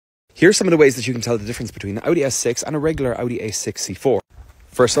Here's some of the ways that you can tell the difference between the Audi S6 and a regular Audi A6 C4.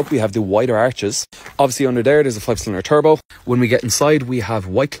 First up, we have the wider arches. Obviously under there's a 5-cylinder turbo. When we get inside, we have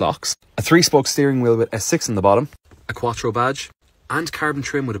white clocks, a 3-spoke steering wheel with S6 in the bottom, a Quattro badge, and carbon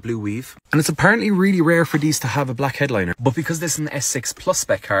trim with a blue weave. And it's apparently really rare for these to have a black headliner, but because this is an S6 Plus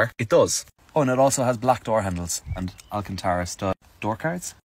spec car, it does. Oh, and it also has black door handles and Alcantara style door cards.